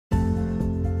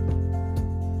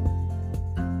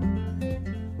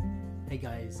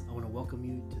guys, I want to welcome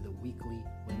you to the weekly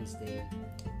Wednesday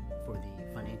for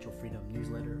the Financial Freedom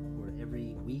newsletter, where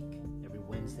every week, every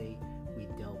Wednesday, we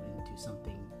delve into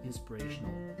something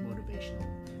inspirational, motivational,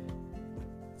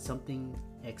 something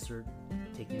excerpt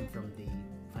taken from the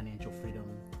Financial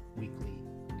Freedom weekly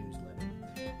newsletter.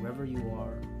 Wherever you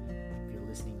are, if you're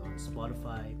listening on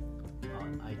Spotify,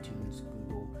 on iTunes,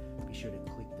 Google, be sure to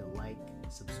click the like,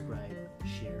 subscribe,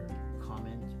 share,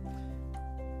 comment.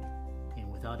 And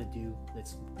without ado,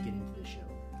 let's get into the show.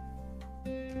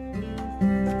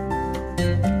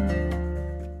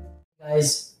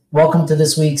 Guys, welcome to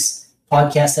this week's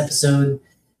podcast episode.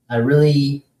 I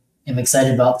really am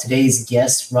excited about today's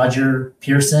guest, Roger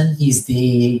Pearson. He's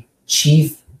the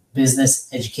Chief Business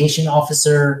Education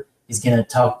Officer. He's going to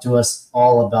talk to us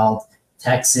all about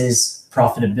taxes,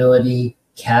 profitability,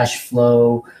 cash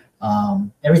flow,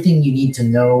 everything you need to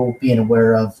know, being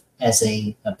aware of as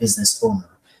a business owner.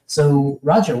 So,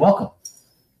 Roger, welcome.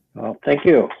 Well, thank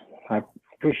you. I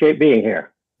appreciate being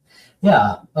here.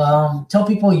 Yeah. Tell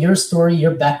people your story,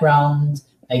 your background,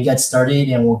 how you got started,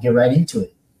 and we'll get right into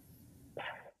it.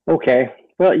 Okay.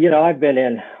 Well, I've been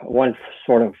in one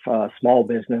sort of small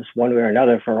business, one way or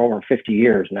another, for over 50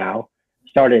 years now.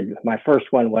 Started my first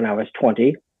one when I was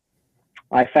 20.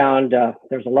 I found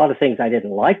there's a lot of things I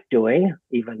didn't like doing,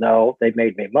 even though they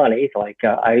made me money. Like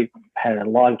I had a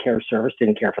lawn care service,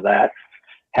 didn't care for that.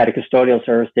 Had a custodial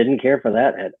service, didn't care for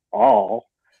that at all.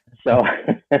 So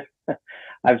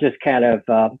I've just kind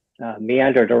of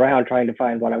meandered around trying to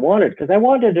find what I wanted, because I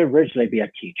wanted to originally be a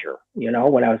teacher. When I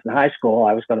was in high school,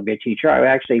 I was going to be a teacher. I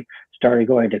actually started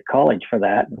going to college for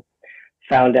that and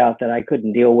found out that I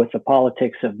couldn't deal with the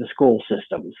politics of the school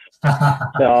systems.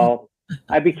 So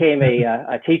I became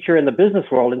a teacher in the business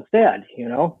world instead,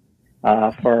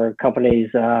 for companies.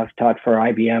 I've taught for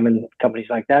IBM and companies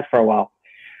like that for a while.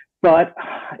 But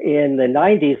in the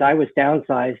 90s, I was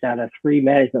downsized out of 3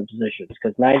 management positions,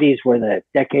 because 90s were the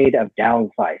decade of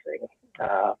downsizing.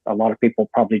 A lot of people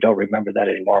probably don't remember that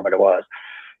anymore, but it was.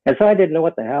 And so I didn't know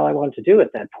what the hell I wanted to do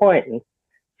at that point. And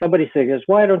somebody says,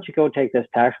 why don't you go take this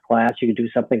tax class? You can do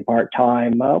something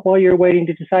part-time while you're waiting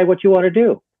to decide what you want to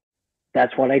do.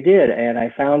 That's what I did. And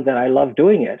I found that I love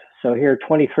doing it. So here,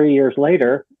 23 years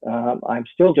later, I'm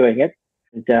still doing it.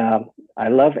 And I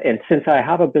love, and since I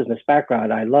have a business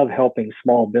background, I love helping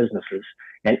small businesses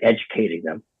and educating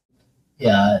them.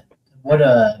 Yeah,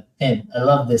 and I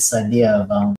love this idea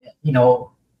of,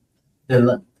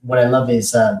 what I love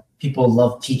is people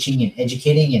love teaching and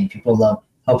educating, and people love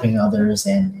helping others.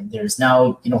 And there's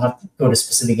now, you don't have to go to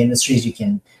specific industries. You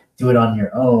can do it on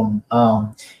your own.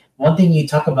 One thing you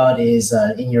talk about is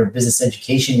in your business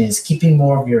education is keeping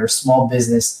more of your small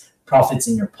business profits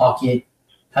in your pocket.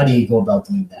 How do you go about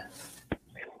doing that?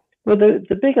 Well,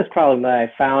 the biggest problem that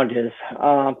I found is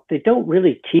they don't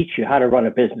really teach you how to run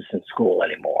a business in school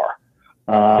anymore.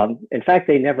 In fact,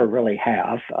 they never really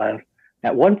have.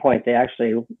 At one point, they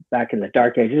actually, back in the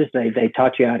dark ages, they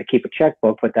taught you how to keep a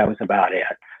checkbook, but that was about it.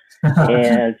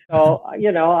 And so,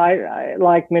 I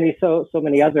like so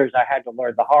many others, I had to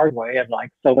learn the hard way. And like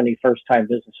so many first-time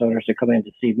business owners that come in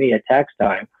to see me at tax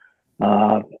time,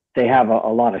 they have a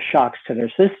lot of shocks to their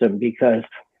system, because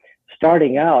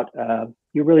starting out,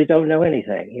 you really don't know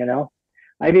anything.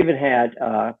 I've even had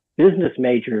business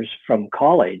majors from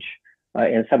college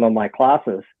in some of my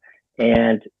classes,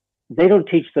 and they don't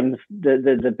teach them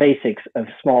the basics of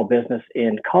small business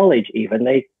in college. Even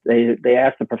they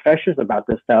ask the professors about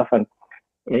this stuff, and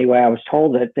anyway, I was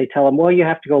told that they tell them, well, you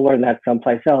have to go learn that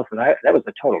someplace else, and that was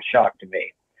a total shock to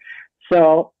me.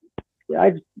 So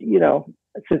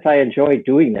since I enjoy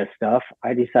doing this stuff,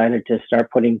 I decided to start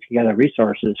putting together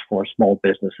resources for small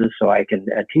businesses so I can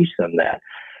teach them that.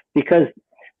 Because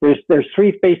there's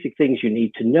 3 basic things you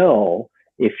need to know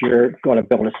if you're going to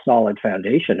build a solid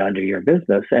foundation under your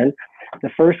business. And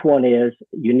the first one is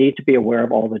you need to be aware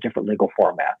of all the different legal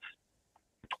formats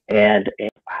and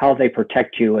how they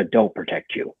protect you and don't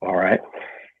protect you. All right.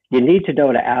 You need to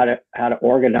know how to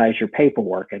organize your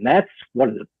paperwork. And that's one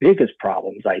of the biggest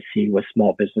problems I see with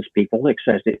small business people,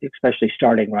 especially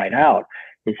starting right out,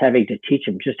 is having to teach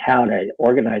them just how to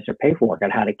organize their paperwork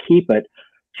and how to keep it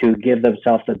to give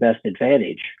themselves the best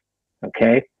advantage.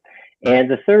 Okay. And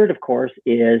the third, of course,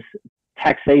 is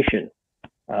taxation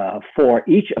for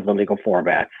each of the legal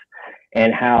formats,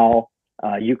 and how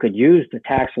you could use the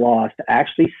tax laws to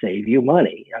actually save you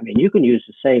money. I mean, you can use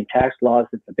the same tax laws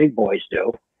that the big boys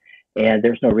do, and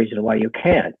there's no reason why you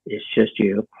can't. It's just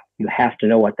you have to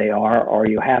know what they are, or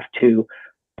you have to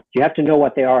know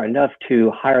what they are enough to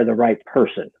hire the right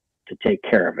person to take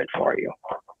care of it for you.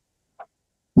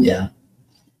 Yeah.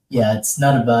 Yeah, it's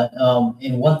not about.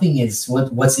 And one thing is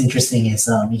what's interesting is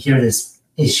you hear this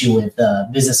issue with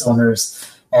business owners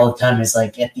all the time. Is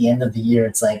like at the end of the year,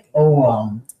 it's like,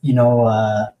 oh,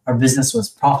 our business was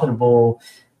profitable,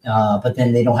 but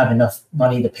then they don't have enough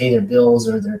money to pay their bills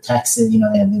or their taxes.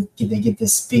 They get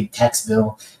this big tax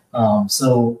bill.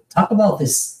 So talk about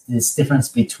this difference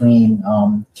between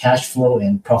cash flow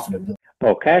and profitability.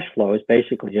 Well, cash flow is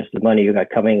basically just the money you got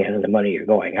coming in and the money you're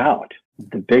going out.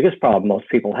 The biggest problem most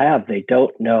people have, they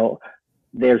don't know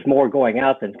there's more going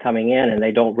out than coming in, and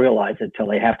they don't realize it until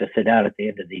they have to sit down at the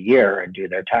end of the year and do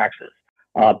their taxes.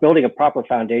 Building a proper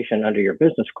foundation under your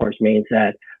business, of course, means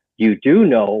that you do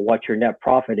know what your net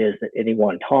profit is at any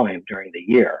one time during the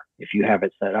year if you have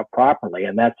it set up properly,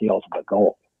 and that's the ultimate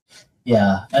goal.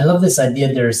 Yeah, I love this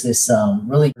idea. There's this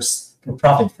really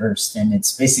profit first, and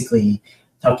it's basically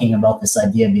talking about this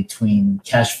idea between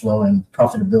cash flow and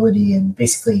profitability, and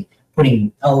basically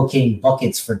allocating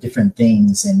buckets for different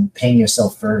things and paying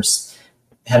yourself first,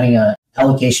 having a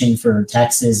allocation for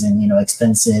taxes and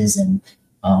expenses, and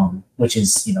which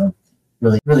is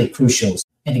really really crucial.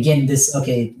 And again,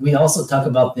 we also talk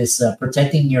about this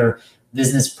protecting your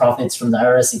business profits from the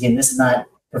IRS. Again, this is not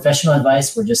professional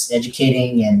advice. We're just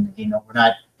educating, and we're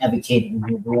not advocating.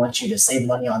 We want you to save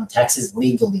money on taxes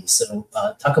legally. So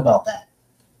talk about that.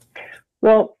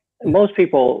 Well, most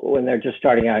people, when they're just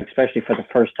starting out, especially for the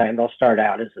first time, they'll start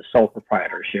out as a sole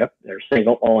proprietorship. They're a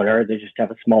single owner. They just have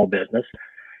a small business.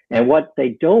 And what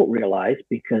they don't realize,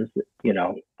 because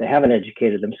they haven't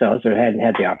educated themselves or hadn't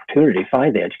had the opportunity to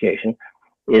find the education,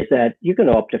 is that you can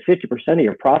owe up to 50% of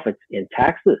your profits in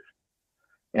taxes.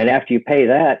 And after you pay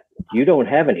that, you don't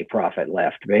have any profit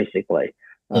left, basically.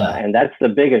 Yeah. And that's the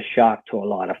biggest shock to a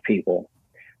lot of people.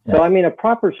 Yeah. So, a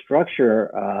proper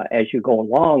structure as you go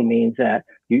along means that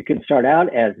you can start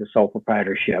out as a sole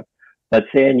proprietorship, but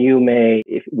then you may,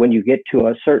 when you get to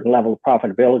a certain level of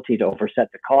profitability to offset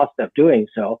the cost of doing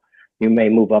so, you may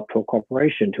move up to a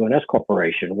corporation, to an S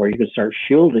corporation, where you can start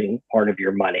shielding part of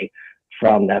your money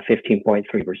from that 15.3%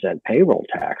 payroll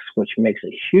tax, which makes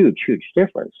a huge, huge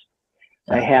difference.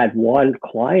 I had one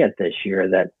client this year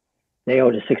that they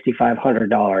owed a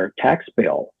 $6,500 tax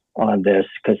bill on this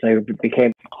because they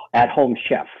became at-home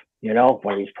chef,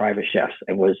 one of these private chefs,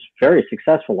 and was very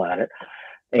successful at it.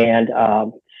 And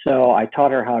so I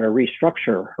taught her how to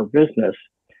restructure her business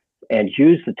and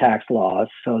use the tax laws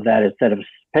so that instead of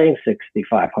paying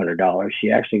 $6,500,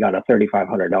 she actually got a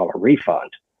 $3,500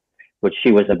 refund, which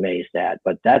she was amazed at.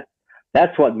 But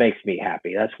that's what makes me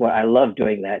happy. That's what I love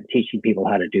doing, that, teaching people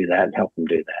how to do that and help them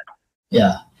do that.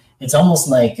 Yeah. It's almost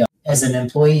like as an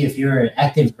employee, if you're an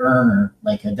active earner,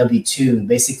 like a W-2,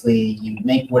 basically you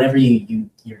make whatever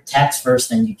you're taxed first,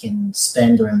 then you can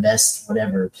spend or invest,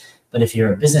 whatever. But if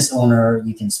you're a business owner,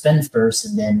 you can spend first,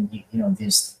 and then,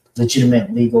 there's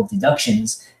legitimate legal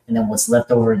deductions. And then what's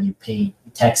left over, you pay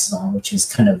taxes on, which is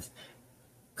kind of,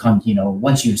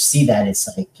 once you see that, it's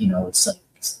like, it's like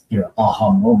your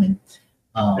aha moment.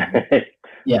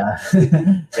 Yeah.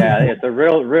 Yeah, it's a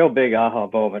real big aha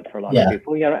moment for a lot of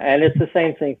people, and it's the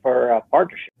same thing for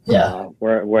partnerships,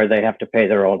 where they have to pay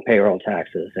their own payroll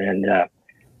taxes. And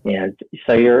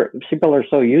so people are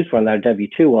so used when they're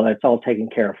W-2, well, it's all taken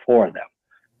care of for them.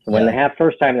 So when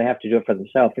first time they have to do it for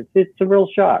themselves, it's a real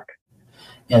shock.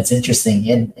 Yeah, it's interesting.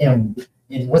 And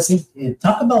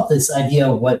talk about this idea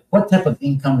of what type of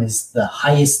income is the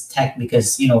highest tax,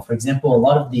 because, for example, a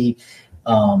lot of the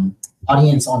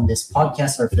audience on this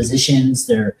podcast are physicians.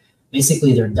 They're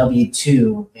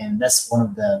W-2, and that's one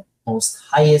of the most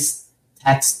highest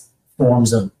tax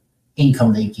forms of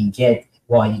income that you can get.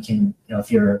 While you can, if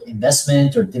you're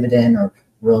investment or dividend or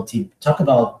royalty, talk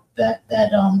about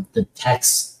the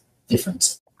tax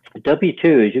difference.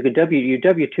 W-2s, you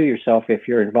W-2 yourself if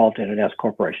you're involved in an S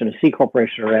corporation, a C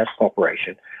corporation or S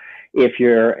corporation. If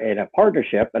you're in a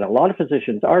partnership, and a lot of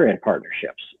physicians are in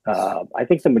partnerships, I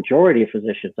think the majority of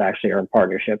physicians actually are in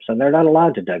partnerships, and they're not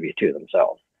allowed to W-2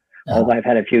 themselves, although I've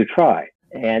had a few try.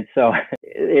 And so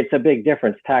it's a big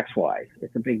difference tax-wise.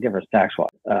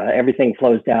 Everything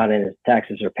flows down and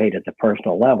taxes are paid at the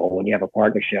personal level. When you have a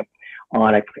partnership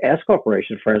on a S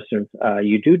corporation, for instance,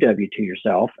 you do W-2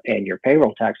 yourself, and your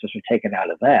payroll taxes are taken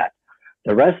out of that.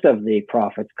 The rest of the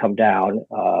profits come down,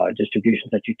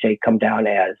 distributions that you take come down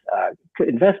as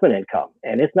investment income,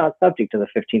 and it's not subject to the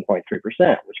 15.3%,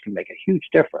 which can make a huge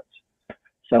difference.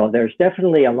 So there's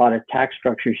definitely a lot of tax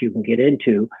structures you can get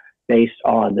into based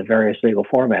on the various legal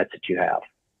formats that you have.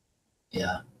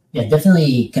 Yeah,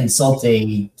 definitely consult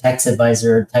a tax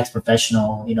advisor, tax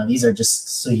professional. These are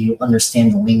just so you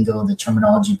understand the lingo, the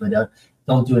terminology, but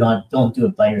don't do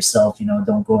it by yourself.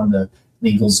 Don't go on the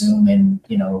legal Zoom and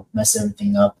mess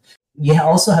everything up. you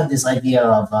also have this idea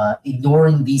of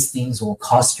ignoring these things will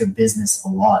cost your business a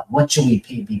lot. What should we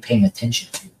be paying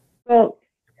attention to? Well,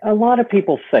 a lot of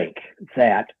people think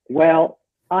that, well,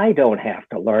 I don't have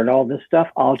to learn all this stuff.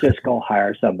 I'll just go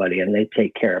hire somebody and they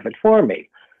take care of it for me.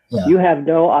 Yeah. You have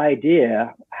no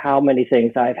idea how many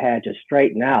things I've had to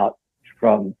straighten out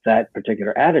from that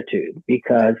particular attitude,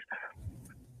 because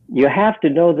you have to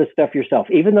know this stuff yourself.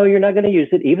 Even though you're not going to use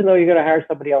it, even though you're going to hire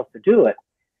somebody else to do it,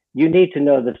 you need to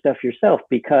know the stuff yourself,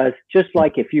 because just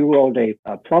like if you owned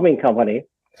a plumbing company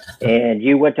and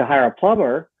you went to hire a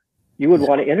plumber, you would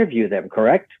want to interview them,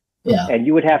 correct? Yeah. And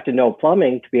you would have to know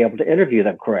plumbing to be able to interview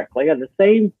them correctly. And the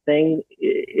same thing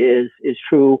is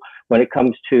true when it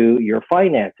comes to your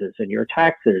finances and your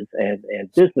taxes and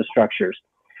business structures.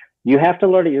 You have to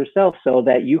learn it yourself so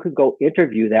that you can go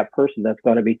interview that person that's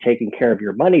going to be taking care of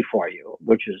your money for you,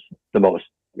 which is the most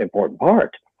important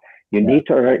part. You need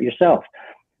to learn it yourself.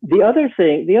 The other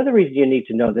reason you need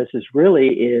to know this is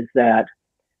that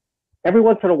every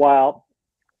once in a while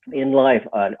in life,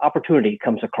 an opportunity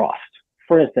comes across.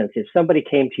 For instance, if somebody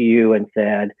came to you and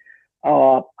said,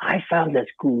 "Oh, I found this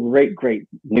great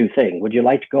new thing. Would you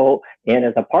like to go in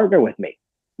as a partner with me?"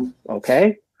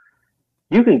 Okay.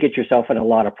 You can get yourself in a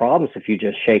lot of problems if you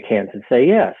just shake hands and say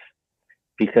yes,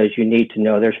 because you need to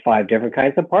know there's 5 different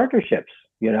kinds of partnerships,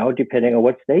 depending on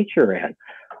what state you're in.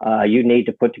 You need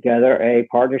to put together a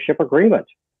partnership agreement,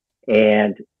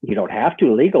 and you don't have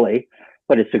to legally,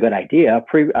 but it's a good idea.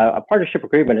 A partnership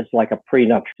agreement is like a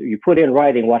prenup. You put in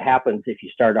writing what happens if you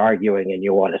start arguing and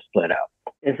you want to split up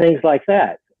and things like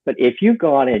that. But if you've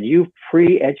gone and you've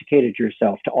pre-educated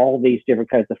yourself to all these different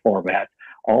kinds of formats,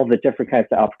 all the different kinds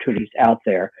of opportunities out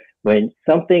there, when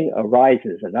something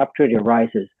arises, an opportunity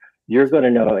arises, you're going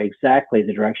to know exactly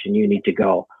the direction you need to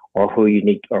go, or who you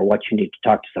need, or what you need to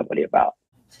talk to somebody about.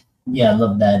 Yeah, I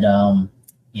love that.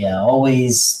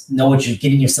 Always know what you're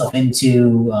getting yourself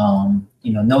into.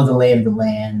 Know the lay of the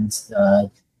land.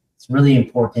 It's really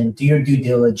important. Do your due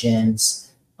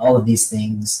diligence. All of these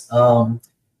things.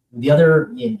 The other,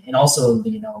 and also,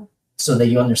 so that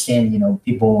you understand,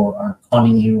 people aren't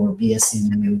conning you or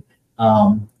BSing you.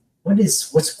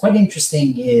 What's quite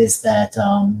interesting is that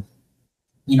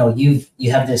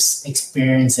you have this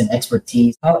experience and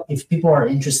expertise. If people are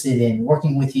interested in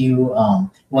working with you,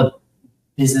 what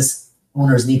business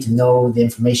owners need to know, the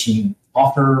information you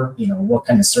offer, what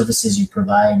kind of services you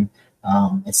provide,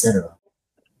 etc.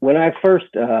 When I first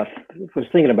was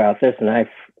thinking about this, and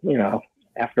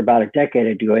after about a decade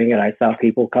of doing it, I saw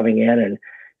people coming in and,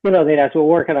 they'd ask, well,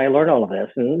 where can I learn all of this?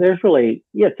 And there's really,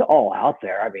 it's all out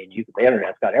there. I mean, the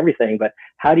internet's got everything, but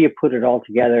how do you put it all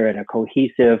together in a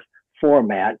cohesive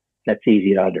format that's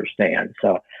easy to understand?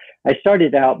 So I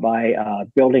started out by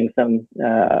building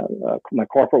my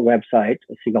corporate website,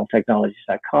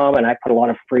 seagulltechnologies.com, and I put a lot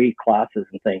of free classes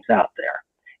and things out there,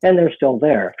 and they're still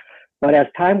there. But as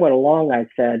time went along, I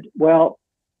said, well,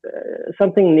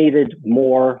 something needed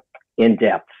more in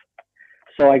depth.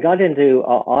 So I got into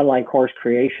online course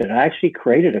creation. I actually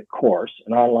created an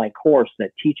online course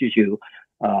that teaches you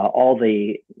all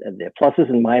the pluses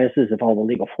and minuses of all the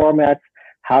legal formats,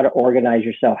 how to organize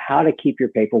yourself, how to keep your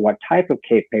paper, what type of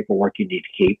paperwork you need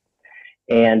to keep,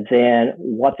 and then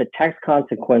what the tax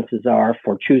consequences are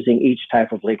for choosing each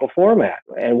type of legal format,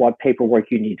 and what paperwork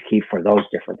you need to keep for those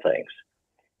different things.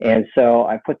 And so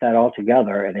I put that all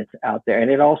together, and it's out there.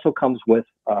 And it also comes with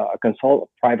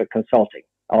private consulting.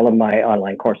 All of my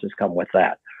online courses come with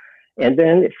that. And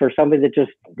then for somebody that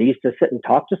just needs to sit and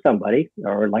talk to somebody,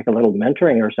 or like a little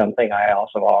mentoring or something, I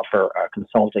also offer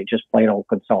consulting, just plain old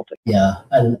consulting. Yeah,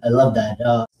 I love that.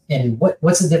 And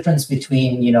what's the difference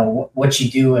between, what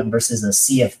you do and versus a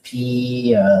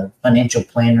CFP, financial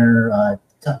planner?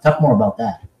 Talk more about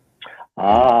that.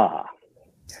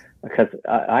 Because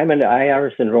I'm an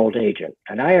IRS Enrolled Agent.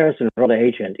 An IRS Enrolled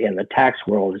Agent in the tax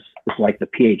world is like the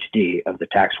PhD of the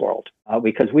tax world,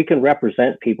 because we can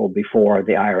represent people before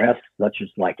the IRS, such as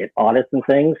like at audits and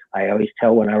things. I always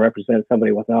tell when I represent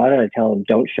somebody with an audit, I tell them,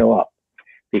 don't show up,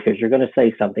 because you're going to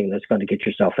say something that's going to get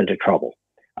yourself into trouble.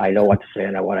 I know what to say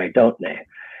and what I don't know.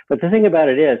 But the thing about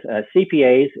it is,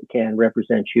 CPAs can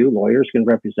represent you, lawyers can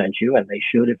represent you, and they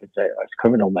should if it's a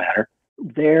criminal matter.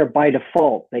 They're by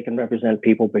default, they can represent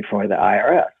people before the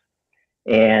IRS.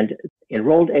 And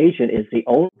enrolled agent is the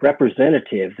only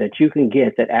representative that you can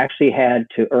get that actually had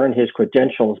to earn his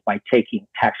credentials by taking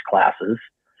tax classes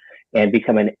and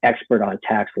become an expert on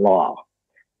tax law.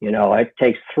 It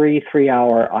takes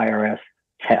 3-hour IRS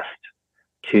tests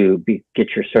to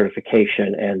get your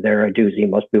certification, and they're a doozy.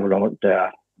 Most people don't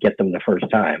get them the first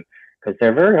time because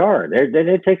they're very hard.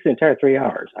 It takes the entire 3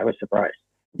 hours. I was surprised.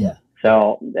 Yeah.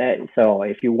 So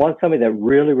if you want somebody that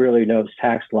really, really knows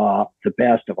tax law, the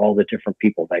best of all the different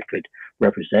people that could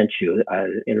represent you,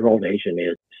 enrolled agent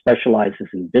specializes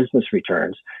in business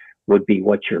returns would be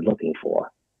what you're looking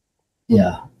for.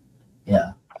 Yeah,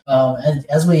 yeah. And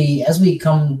as we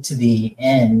come to the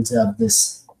end of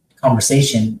this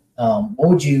conversation, what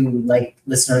would you like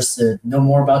listeners to know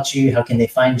more about you? How can they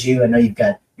find you? I know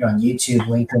you're on YouTube,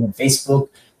 LinkedIn, and Facebook,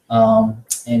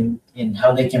 and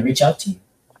how they can reach out to you.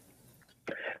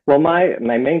 Well, my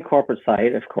main corporate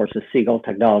site, of course, is Seagull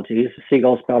Technologies.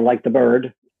 Seagull spelled like the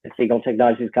bird. Seagull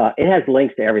Technologies. It has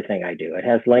links to everything I do. It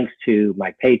has links to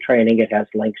my paid training. It has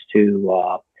links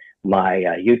to my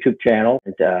YouTube channel,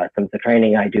 some of the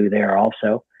training I do there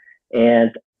also.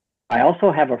 And I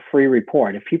also have a free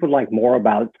report. If people like more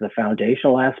about the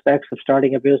foundational aspects of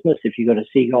starting a business, if you go to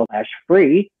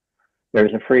Seagull-free,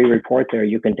 there's a free report there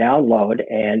you can download,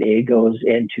 and it goes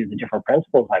into the different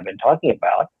principles I've been talking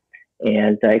about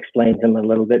and explains them a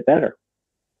little bit better.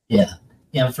 Yeah.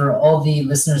 Yeah. For all the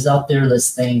listeners out there,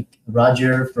 let's thank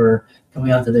Roger for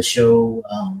coming onto the show,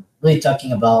 really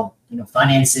talking about,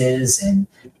 finances and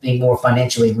being more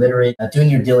financially literate, doing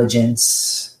your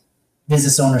diligence,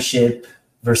 business ownership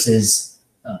versus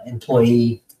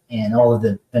employee, and all of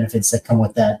the benefits that come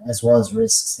with that, as well as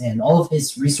risks. And all of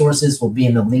his resources will be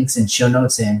in the links and show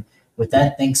notes. And with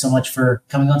that, thanks so much for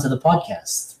coming onto the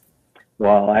podcast.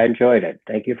 Well, I enjoyed it.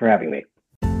 Thank you for having me.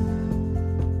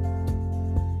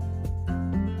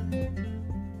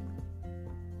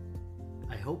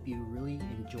 I hope you really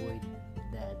enjoyed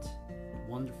that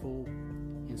wonderful,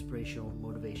 inspirational,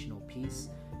 motivational piece.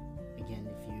 Again,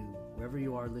 wherever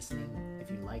you are listening,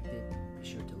 if you liked it, be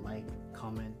sure to like,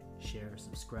 comment, share,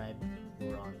 subscribe.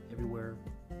 We're on everywhere: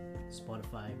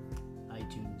 Spotify,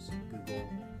 iTunes, Google,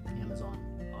 Amazon,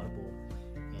 Audible.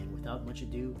 And without much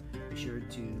ado, be sure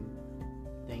to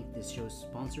thank this show's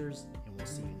sponsors, and we'll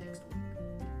see you next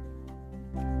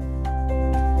week.